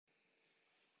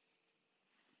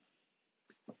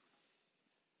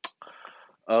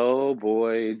Oh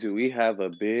boy, do we have a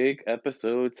big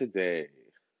episode today.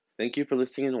 Thank you for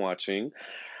listening and watching.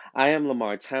 I am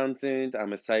Lamar Townsend.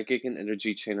 I'm a psychic and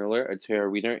energy channeler, a tarot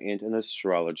reader, and an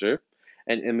astrologer.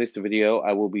 And in this video,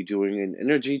 I will be doing an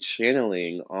energy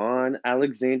channeling on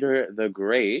Alexander the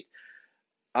Great,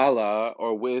 Allah,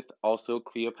 or with also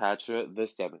Cleopatra the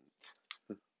Seventh.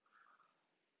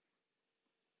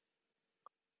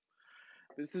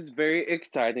 This is very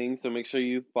exciting, so make sure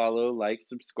you follow, like,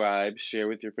 subscribe, share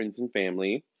with your friends and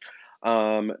family.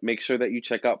 Make sure that you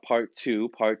check out part two.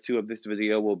 Part two of this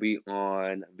video will be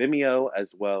on Vimeo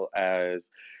as well as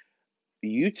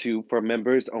YouTube for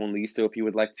members only. So if you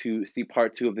would like to see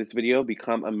part two of this video,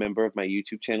 become a member of my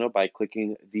YouTube channel by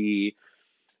clicking the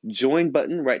join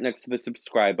button right next to the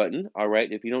subscribe button. All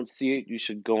right. If you don't see it, you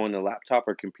should go on a laptop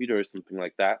or computer or something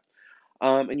like that.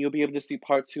 And you'll be able to see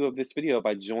part two of this video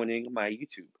by joining my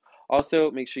YouTube. Also,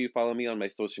 make sure you follow me on my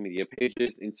social media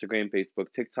pages: Instagram,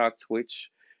 Facebook, TikTok, Twitch,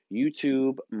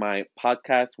 YouTube, my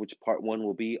podcast, which part one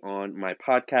will be on my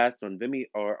podcast on Vimeo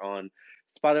or on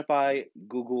Spotify,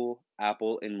 Google,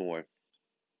 Apple, and more.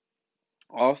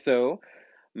 Also,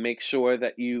 make sure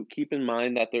that you keep in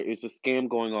mind that there is a scam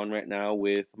going on right now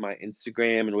with my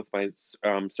Instagram and with my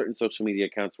certain social media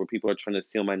accounts where people are trying to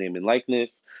steal my name and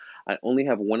likeness. I only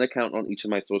have one account on each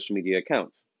of my social media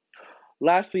accounts.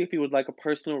 Lastly, if you would like a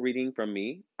personal reading from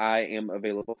me, I am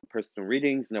available for personal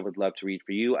readings and I would love to read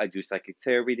for you. I do psychic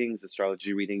tarot readings,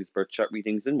 astrology readings, birth chart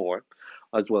readings, and more,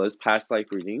 as well as past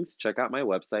life readings. Check out my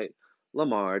website,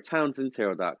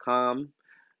 lamartownsendtarot.com.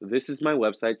 This is my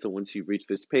website, so once you reach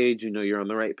this page, you know you're on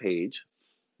the right page.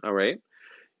 All right.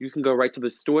 You can go right to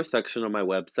the store section on my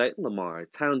website,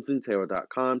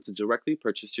 lamartownsendtarot.com, to directly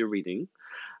purchase your reading.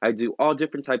 I do all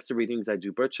different types of readings. I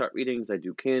do birth chart readings, I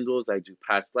do candles, I do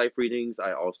past life readings.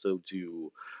 I also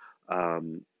do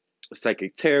um,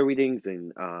 psychic tarot readings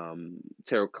and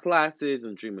tarot classes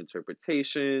and dream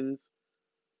interpretations.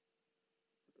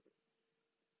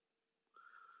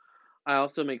 I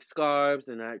also make scarves,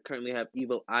 and I currently have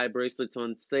evil eye bracelets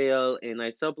on sale. And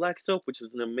I sell black soap, which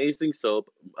is an amazing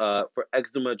soap for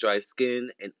eczema, dry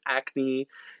skin, and acne.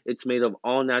 It's made of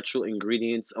all natural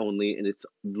ingredients only, and it's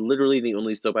literally the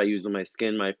only soap I use on my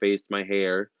skin, my face, my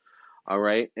hair. All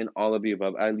right, and all of the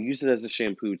above. I use it as a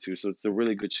shampoo too, so it's a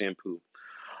really good shampoo.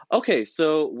 Okay,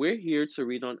 so we're here to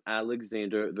read on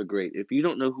Alexander the Great. If you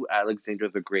don't know who Alexander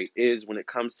the Great is, when it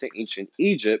comes to ancient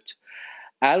Egypt,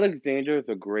 Alexander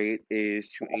the Great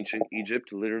is to ancient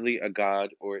Egypt literally a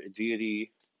god or a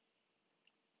deity,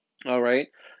 all right,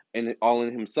 and all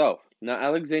in himself. Now,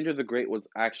 Alexander the Great was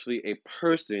actually a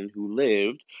person who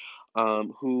lived,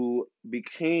 who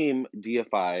became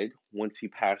deified once he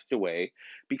passed away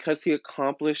because he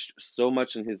accomplished so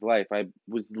much in his life. I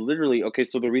was literally, okay,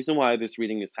 so the reason why this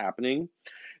reading is happening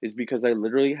is because I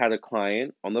literally had a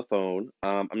client on the phone.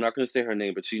 I'm not going to say her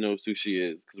name, but she knows who she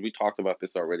is because we talked about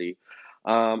this already.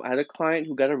 I had a client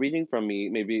who got a reading from me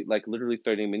maybe like literally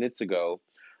 30 minutes ago.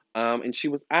 And she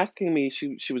was asking me,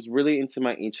 she was really into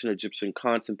my ancient Egyptian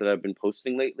content that I've been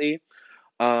posting lately,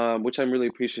 which I'm really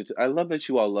appreciative. I love that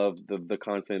you all love the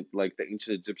content, like the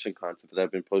ancient Egyptian content that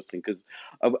I've been posting, because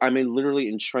I'm literally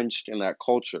entrenched in that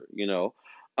culture, you know.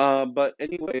 But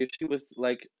anyway, she was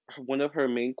like, one of her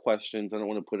main questions, I don't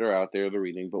want to put her out there, the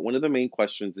reading, but one of the main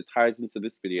questions, it ties into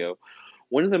this video.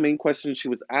 One of the main questions she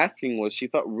was asking was she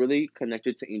felt really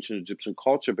connected to ancient Egyptian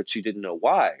culture, but she didn't know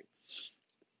why.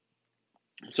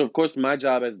 So of course my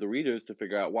job as the reader is to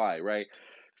figure out why, right?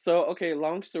 So okay,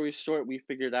 long story short, we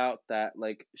figured out that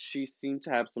like she seemed to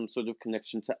have some sort of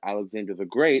connection to Alexander the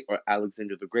Great, or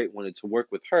Alexander the Great wanted to work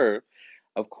with her.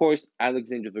 Of course,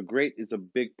 Alexander the Great is a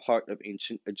big part of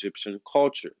ancient Egyptian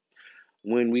culture.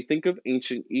 When we think of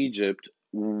ancient Egypt,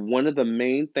 one of the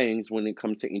main things when it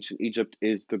comes to ancient Egypt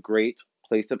is the great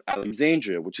place of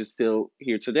Alexandria, which is still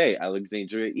here today,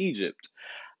 Alexandria, Egypt.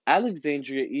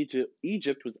 Alexandria,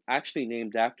 Egypt was actually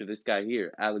named after this guy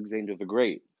here, Alexander the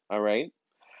Great. All right.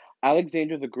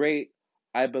 Alexander the Great,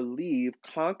 I believe,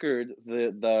 conquered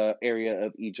the area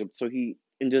of Egypt. So he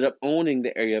ended up owning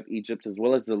the area of Egypt as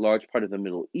well as the large part of the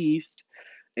Middle East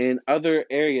and other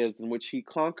areas in which he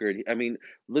conquered. I mean,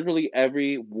 literally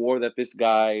every war that this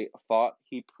guy fought,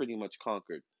 he pretty much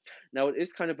conquered. Now, it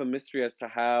is kind of a mystery as to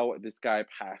how this guy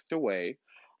passed away.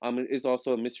 It is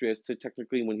also a mystery as to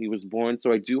technically when he was born.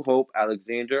 So I do hope,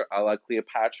 Alexander, a la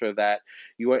Cleopatra, that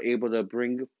you are able to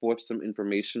bring forth some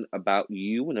information about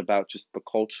you and about just the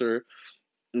culture,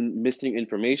 missing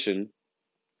information.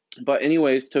 But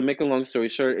anyways, to make a long story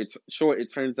short,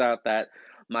 it turns out that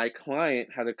my client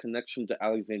had a connection to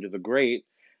Alexander the Great,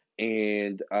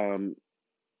 and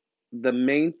the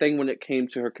main thing when it came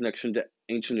to her connection to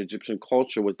ancient Egyptian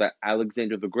culture was that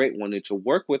Alexander the Great wanted to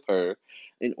work with her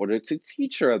in order to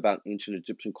teach her about ancient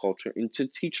Egyptian culture and to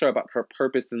teach her about her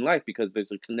purpose in life because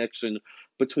there's a connection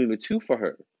between the two for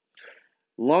her.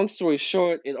 Long story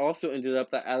short, it also ended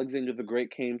up that Alexander the Great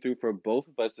came through for both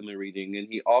of us in the reading, and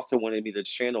he also wanted me to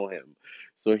channel him.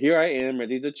 So here I am,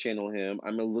 ready to channel him.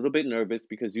 I'm a little bit nervous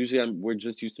because usually we're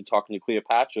just used to talking to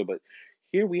Cleopatra, but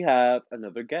here we have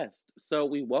another guest. So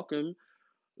we welcome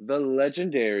the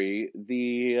legendary,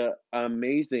 the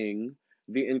amazing,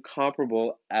 the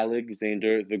incomparable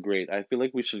Alexander the Great. I feel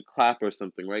like we should clap or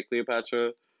something, right,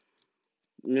 Cleopatra?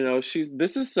 You know,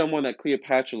 this is someone that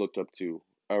Cleopatra looked up to,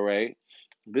 all right?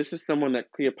 This is someone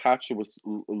that Cleopatra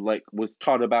was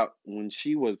taught about when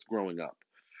she was growing up.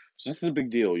 So this is a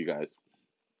big deal, you guys.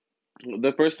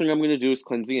 The first thing I'm going to do is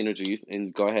cleanse the energies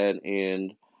and go ahead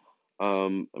and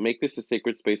make this a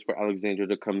sacred space for Alexander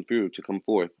to come through, to come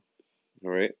forth,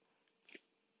 all right?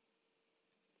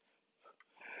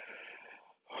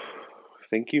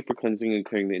 Thank you for cleansing and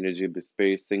clearing the energy of this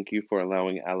space. Thank you for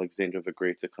allowing Alexander the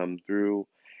Great to come through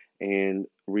and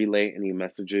relay any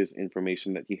messages,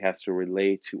 information that he has to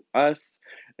relay to us.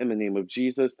 In the name of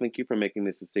Jesus, thank you for making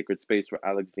this a sacred space for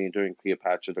Alexander and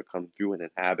Cleopatra to come through and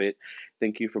inhabit.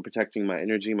 Thank you for protecting my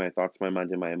energy, my thoughts, my mind,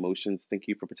 and my emotions. Thank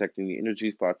you for protecting the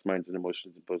energies, thoughts, minds, and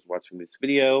emotions of those watching this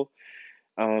video.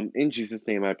 In Jesus'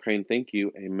 name, I pray and thank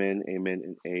you. Amen, amen,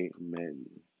 and amen.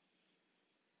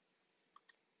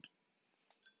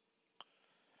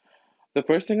 The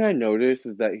first thing I notice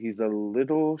is that he's a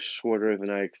little shorter than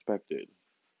I expected.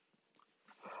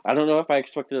 I don't know if I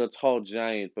expected a tall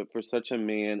giant, but for such a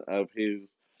man of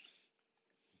his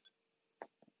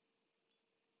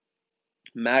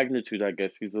magnitude, I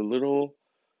guess he's about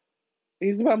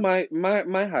my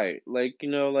height. Like, you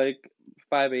know, like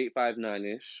 5'8",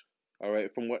 5'9" ish. All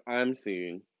right, from what I'm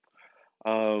seeing.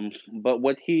 But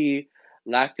what he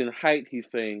lacked in height,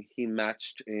 he's saying he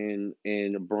matched in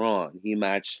brawn. He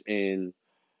matched in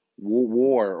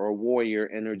war or warrior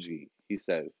energy, he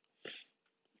says.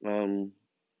 Um,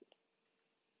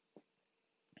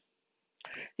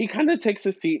 he kind of takes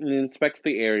a seat and inspects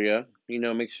the area, you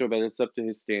know, make sure that it's up to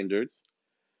his standards.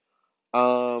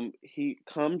 He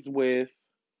comes with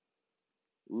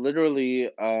literally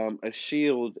a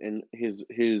shield in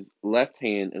his left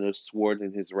hand and a sword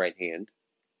in his right hand.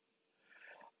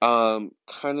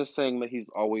 Kind of saying that he's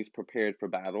always prepared for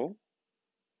battle.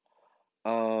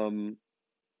 Um,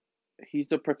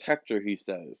 he's a protector, he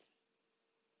says.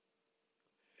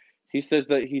 He says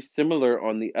that he's similar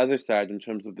on the other side in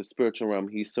terms of the spiritual realm.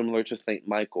 He's similar to Saint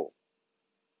Michael.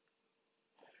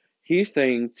 He's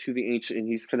saying to the ancient, and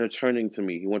he's kind of turning to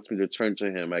me. He wants me to turn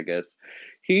to him, I guess.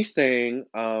 He's saying,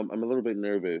 I'm a little bit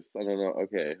nervous. I don't know.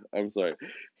 Okay, I'm sorry.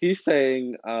 He's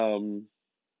saying,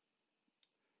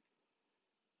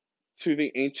 to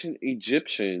the ancient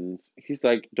Egyptians, he's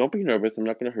like, don't be nervous. I'm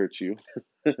not going to hurt you.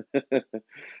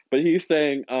 But he's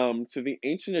saying, to the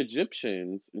ancient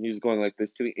Egyptians, and he's going like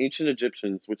this, to the ancient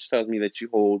Egyptians, which tells me that you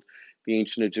hold the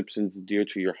ancient Egyptians dear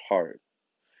to your heart.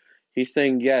 He's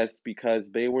saying yes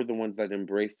because they were the ones that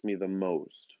embraced me the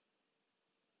most.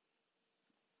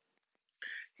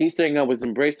 He's saying I was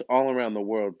embraced all around the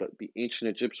world, but the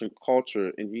ancient Egyptian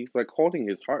culture, and he's like holding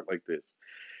his heart like this.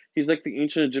 He's like the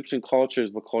ancient Egyptian culture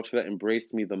is the culture that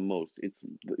embraced me the most.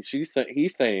 He's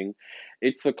saying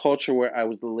it's the culture where I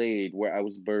was laid, where I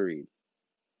was buried,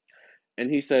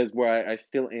 and he says where I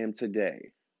still am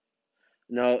today.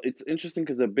 Now it's interesting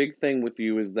because the big thing with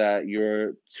you is that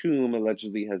your tomb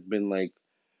allegedly has been like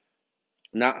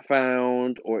not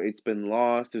found or it's been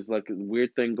lost. There's like a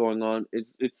weird thing going on.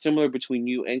 It's similar between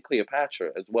you and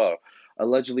Cleopatra as well.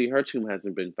 Allegedly her tomb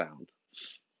hasn't been found.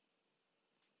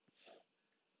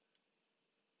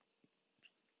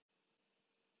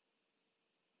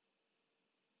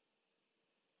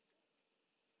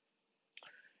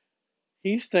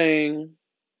 He's saying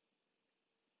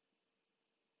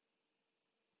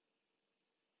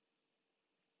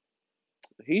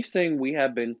we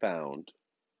have been found.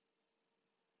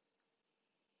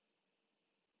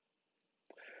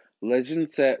 Legend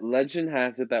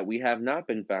has it that we have not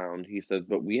been found, he says,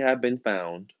 but we have been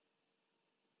found.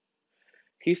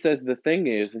 He says the thing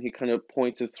is, and he kind of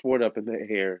points his sword up in the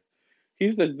air. He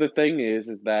says the thing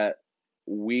is that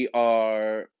we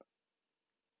are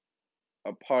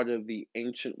a part of the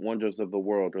ancient wonders of the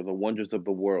world or the wonders of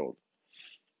the world.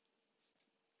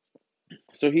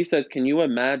 So he says, can you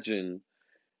imagine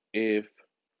if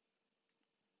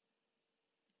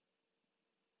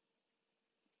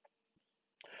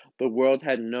the world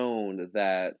had known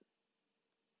that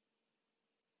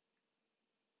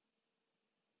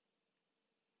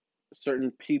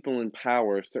certain people in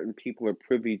power, certain people are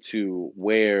privy to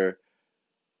where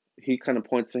he kind of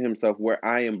points to himself where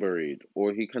I am buried,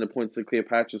 or he kind of points to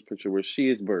Cleopatra's picture where she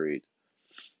is buried.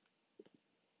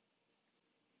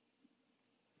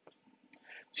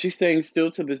 She's saying still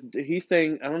to this, he's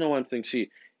saying, I don't know why I'm saying she,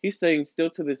 he's saying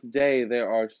still to this day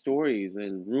there are stories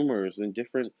and rumors and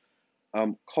different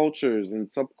cultures and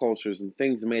subcultures and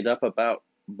things made up about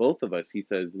both of us, he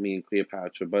says, me and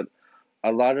Cleopatra, but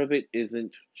a lot of it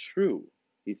isn't true,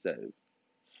 he says.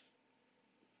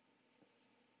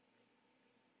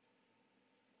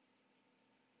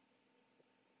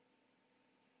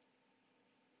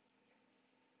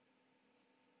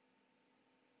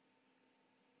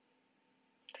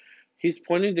 He's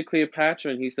pointing to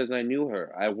Cleopatra and he says, I knew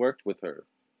her, I worked with her.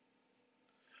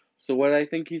 So what I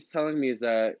think he's telling me is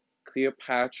that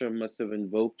Cleopatra must have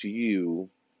invoked you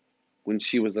when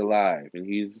she was alive. And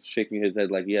he's shaking his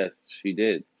head like, yes, she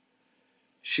did.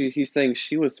 He's saying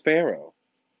she was Pharaoh.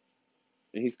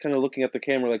 And he's kind of looking at the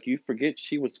camera like, you forget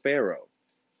she was Pharaoh.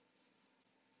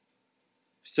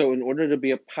 So in order to be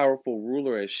a powerful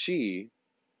ruler as she,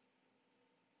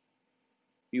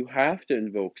 you have to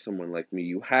invoke someone like me.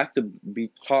 You have to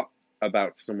be taught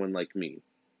about someone like me.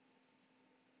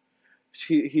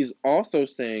 He's also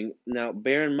saying, now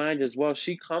bear in mind as well,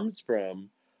 she comes from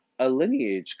a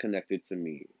lineage connected to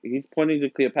me. He's pointing to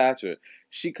Cleopatra.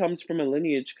 She comes from a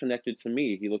lineage connected to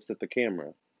me. He looks at the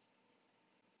camera.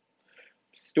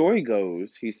 Story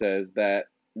goes, he says, that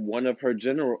one of her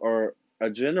general, or a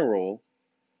general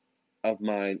of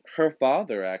mine, her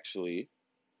father actually,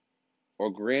 or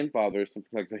grandfather,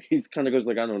 something like that. He's kind of goes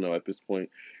like, I don't know at this point.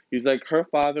 He's like, her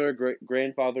father, great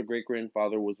grandfather, great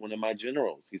grandfather was one of my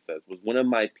generals. He says, was one of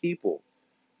my people.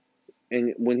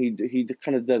 And when he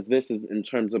kind of does this is in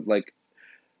terms of like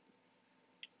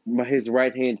his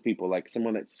right hand people, like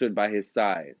someone that stood by his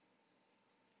side.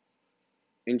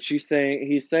 And he's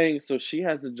saying, so she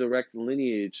has a direct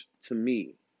lineage to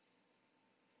me.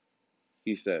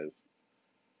 He says,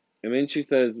 and then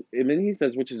he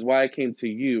says, which is why I came to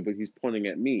you, but he's pointing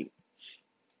at me.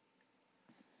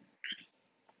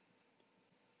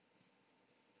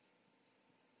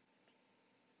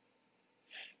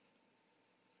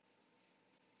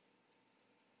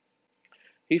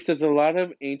 He says a lot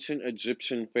of ancient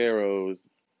Egyptian pharaohs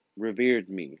revered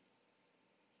me.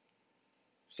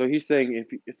 So he's saying,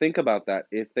 if you think about that,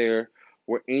 if there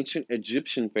were ancient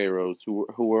Egyptian pharaohs who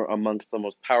were amongst the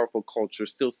most powerful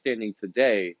cultures still standing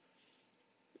today,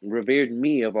 revered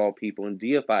me of all people and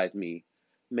deified me,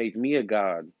 made me a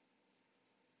god.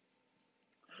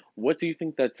 What do you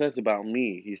think that says about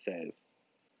me? He says.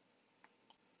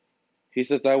 He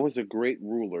says I was a great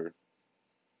ruler.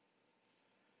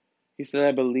 He said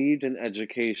I believed in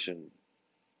education.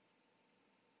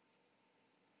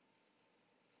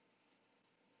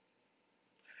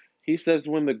 He says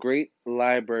when the great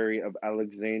library of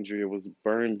Alexandria was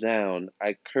burned down,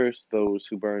 I cursed those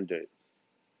who burned it.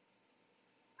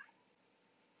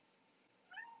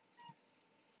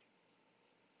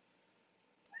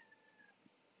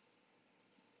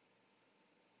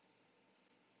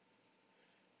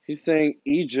 He's saying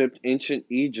Egypt, ancient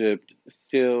Egypt,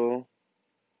 still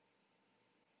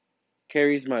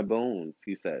carries my bones,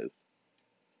 he says.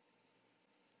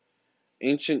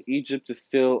 Ancient Egypt is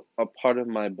still a part of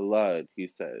my blood, he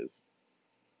says.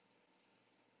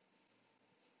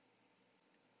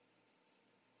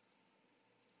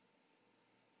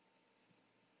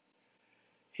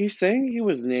 He's saying he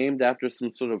was named after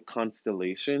some sort of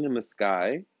constellation in the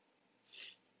sky,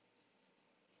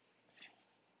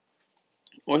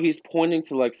 or he's pointing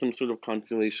to like some sort of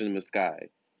constellation in the sky.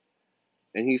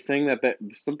 And he's saying that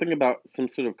something about some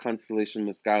sort of constellation in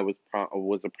the sky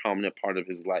was a prominent part of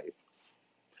his life.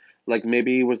 Like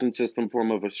maybe he wasn't just some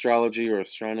form of astrology or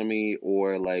astronomy,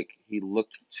 or like he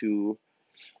looked to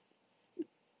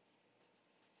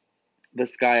the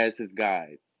sky as his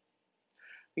guide.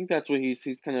 I think that's what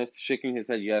he's kind of shaking his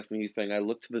head yes, and he's saying, I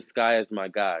look to the sky as my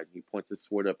guide. He points his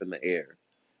sword up in the air.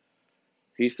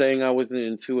 He's saying I was an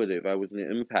intuitive, I was an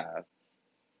empath.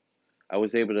 I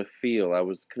was able to feel, I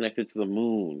was connected to the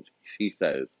moon, he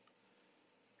says.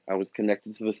 I was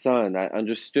connected to the sun. I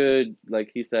understood,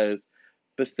 like he says,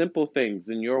 the simple things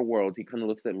in your world. He kind of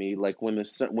looks at me like when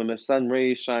the sun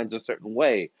rays shines a certain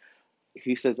way.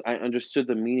 He says I understood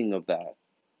the meaning of that.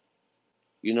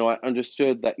 I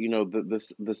understood that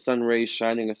the sun rays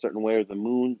shining a certain way, or the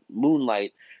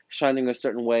moonlight shining a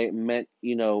certain way meant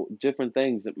different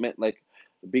things. It meant like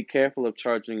be careful of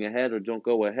charging ahead or don't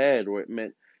go ahead, or it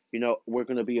meant we're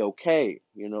gonna be okay.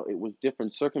 It was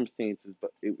different circumstances,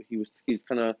 but he's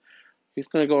kind of He's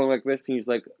kind of going like this, and he's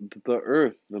like, the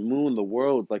earth, the moon, the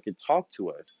world, like it talked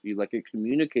to us. He like it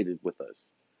communicated with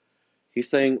us. He's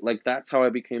saying like that's how I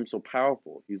became so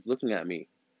powerful. He's looking at me.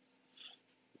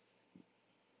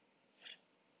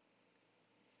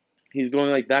 He's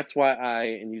going like that's why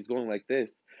and he's going like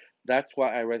this. That's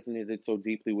why I resonated so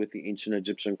deeply with the ancient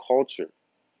Egyptian culture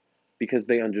because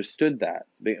they understood that.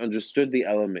 They understood the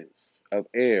elements of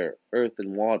air, earth,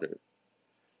 and water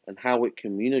and how it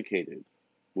communicated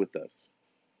with us,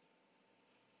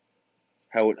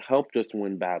 how it helped us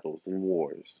win battles and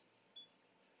wars,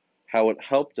 how it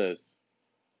helped us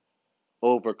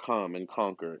overcome and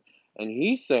conquer. And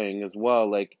he's saying as well,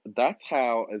 like, that's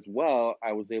how, as well,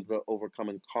 I was able to overcome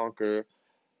and conquer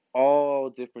all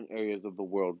different areas of the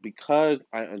world because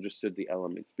I understood the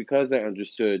elements, because I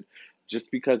understood just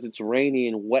because it's rainy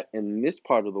and wet in this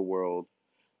part of the world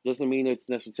doesn't mean it's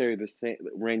necessarily the same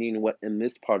rainy and wet in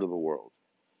this part of the world.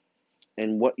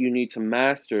 And what you need to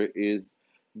master is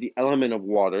the element of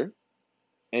water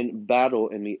and battle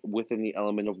within the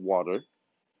element of water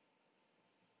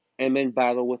and then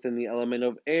battle within the element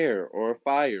of air or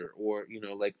fire or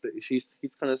like he's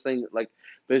kind of saying like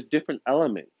there's different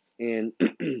elements and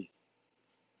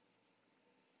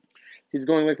he's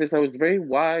going like this. I was very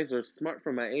wise or smart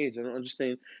for my age. I don't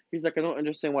understand. He's like, I don't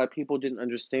understand why people didn't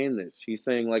understand this. He's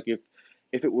saying like if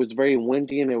it was very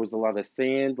windy and there was a lot of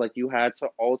sand, like you had to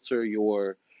alter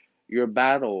your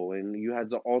battle and you had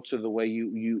to alter the way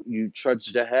you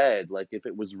trudged ahead. Like if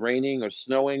it was raining or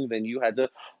snowing, then you had to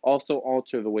also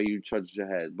alter the way you trudged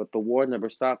ahead. But the war never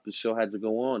stopped. The show had to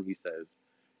go on, he says.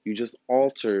 You just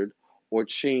altered or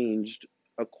changed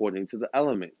according to the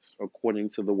elements, according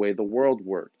to the way the world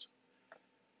worked.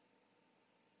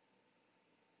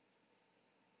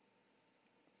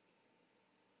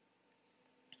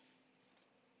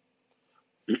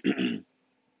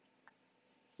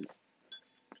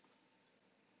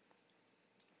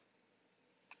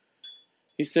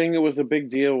 He's saying it was a big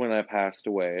deal when I passed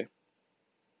away.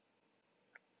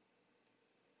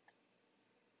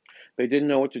 They didn't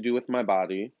know what to do with my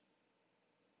body.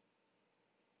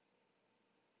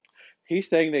 He's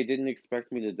saying they didn't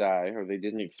expect me to die or they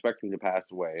didn't expect me to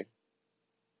pass away.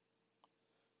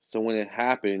 So when it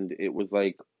happened, it was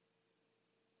like,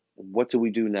 what do we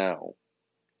do now?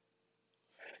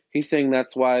 He's saying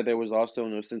that's why there was also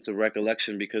no sense of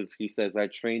recollection because he says, I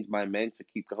trained my men to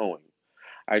keep going.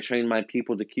 I trained my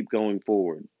people to keep going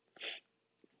forward.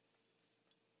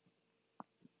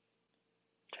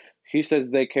 He says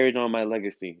they carried on my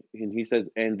legacy. And he says,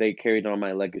 and they carried on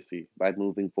my legacy by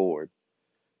moving forward.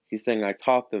 He's saying I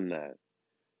taught them that.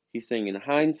 He's saying in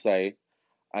hindsight,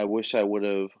 I wish I would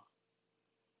have,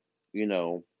 you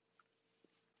know,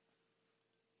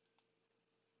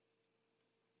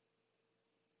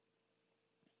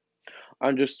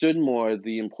 understood more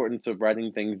the importance of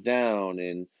writing things down.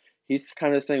 And he's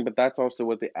kind of saying, but that's also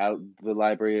what the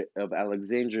Library of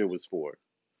Alexandria was for.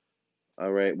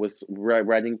 All right, was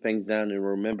writing things down and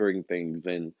remembering things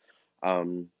and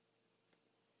um,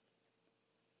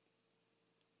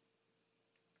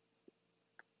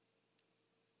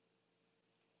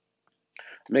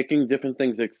 making different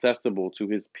things accessible to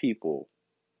his people.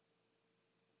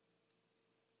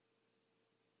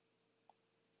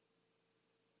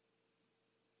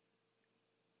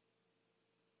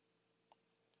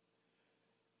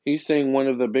 He's saying one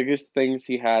of the biggest things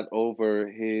he had over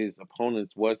his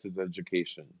opponents was his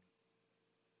education.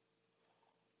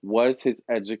 Was his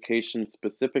education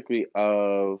specifically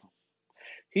of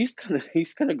he's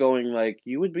kind of going like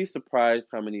you would be surprised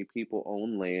how many people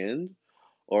own land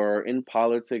or are in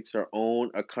politics or own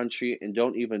a country and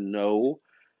don't even know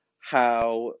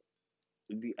how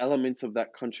the elements of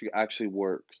that country actually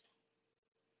works.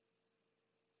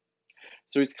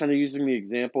 So he's kind of using the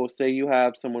example, say you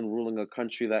have someone ruling a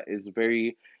country that is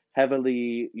very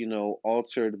heavily,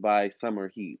 altered by summer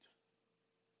heat.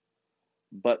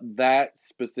 But that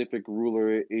specific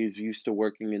ruler is used to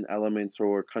working in elements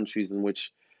or countries in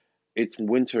which it's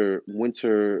winter,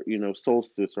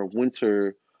 solstice or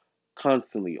winter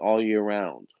constantly all year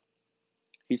round.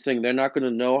 He's saying they're not going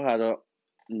to know how to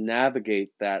navigate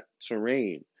that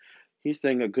terrain. He's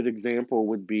saying a good example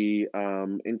would be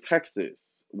in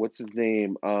Texas. What's his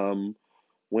name?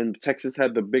 When Texas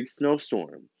had the big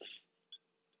snowstorm,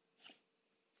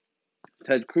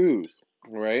 Ted Cruz,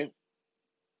 right?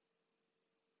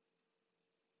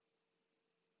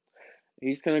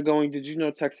 He's kind of going. Did you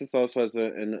know Texas also has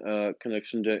a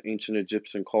connection to ancient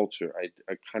Egyptian culture?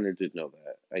 I kind of did know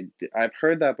that. I've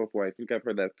heard that before. I think I've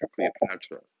heard that through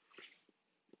Cleopatra.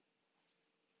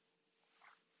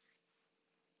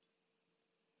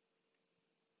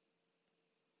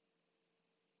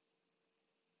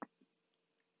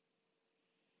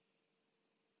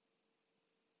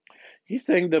 He's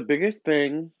saying the biggest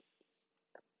thing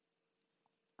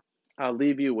I'll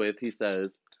leave you with, he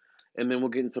says, and then we'll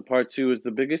get into part two, is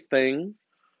the biggest thing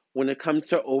when it comes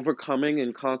to overcoming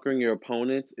and conquering your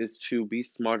opponents is to be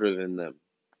smarter than them.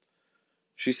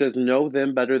 She says, know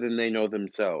them better than they know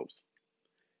themselves.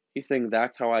 He's saying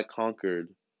that's how I conquered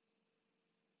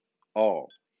all,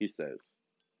 he says.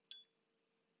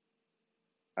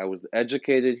 I was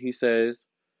educated, he says.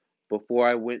 Before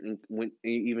I went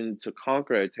even to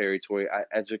conquer a territory, I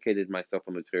educated myself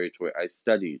on the territory. I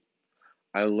studied.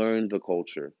 I learned the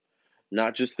culture.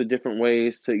 Not just the different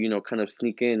ways to, kind of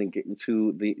sneak in and get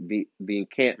into the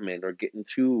encampment or get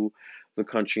into the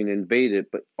country and invade it,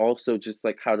 but also just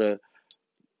like how to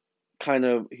kind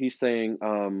of, he's saying,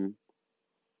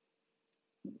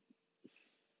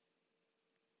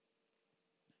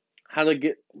 how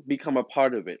to become a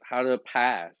part of it, how to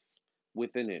pass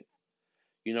within it,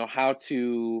 how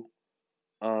to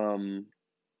um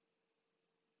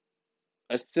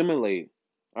assimilate,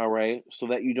 all right, so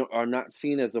that you don't are not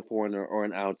seen as a foreigner or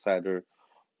an outsider,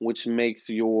 which makes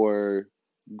your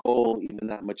goal even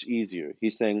that much easier.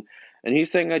 He's saying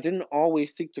I didn't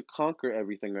always seek to conquer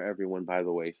everything or everyone, by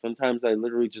the way. Sometimes I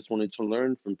literally just wanted to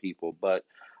learn from people, but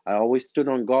I always stood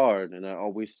on guard and I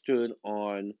always stood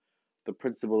on the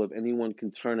principle of anyone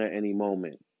can turn at any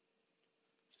moment.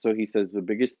 So he says the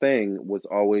biggest thing was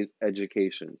always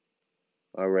education.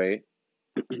 All right.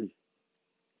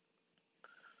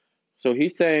 So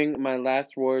he's saying my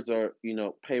last words are,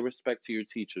 pay respect to your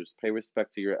teachers, pay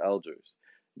respect to your elders.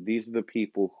 These are the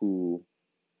people who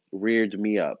reared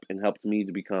me up and helped me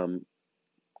to become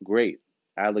great.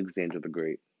 Alexander the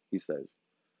Great, he says.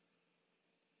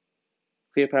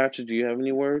 Cleopatra, do you have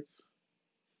any words?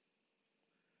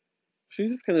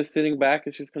 She's just kind of sitting back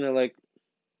and she's kind of like,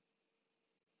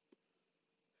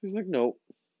 she's like, nope.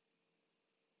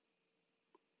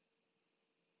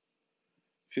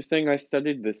 She's saying, I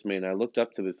studied this man. I looked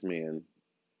up to this man.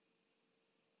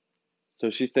 So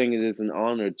she's saying it is an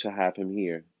honor to have him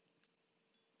here.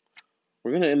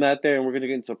 We're going to end that there and we're going to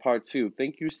get into part two.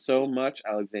 Thank you so much,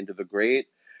 Alexander the Great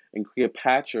and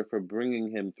Cleopatra, for bringing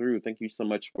him through. Thank you so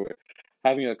much for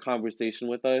having a conversation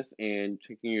with us and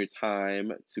taking your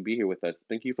time to be here with us.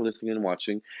 Thank you for listening and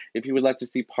watching. If you would like to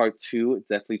see part two,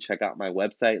 definitely check out my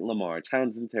website,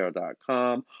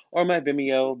 LamarTownsendTarot.com, or my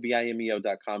Vimeo,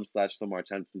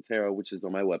 vimeo.com/LamarTownsendTarot, which is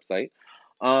on my website.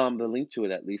 The link to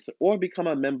it at least, or become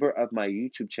a member of my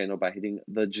YouTube channel by hitting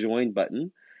the join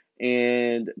button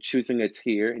and choosing a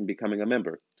tier and becoming a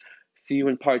member. See you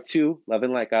in part two. Love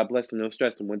and light. God bless and no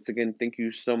stress. And once again, thank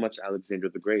you so much, Alexander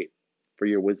the Great, for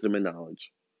your wisdom and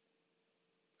knowledge.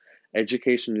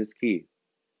 Education is key.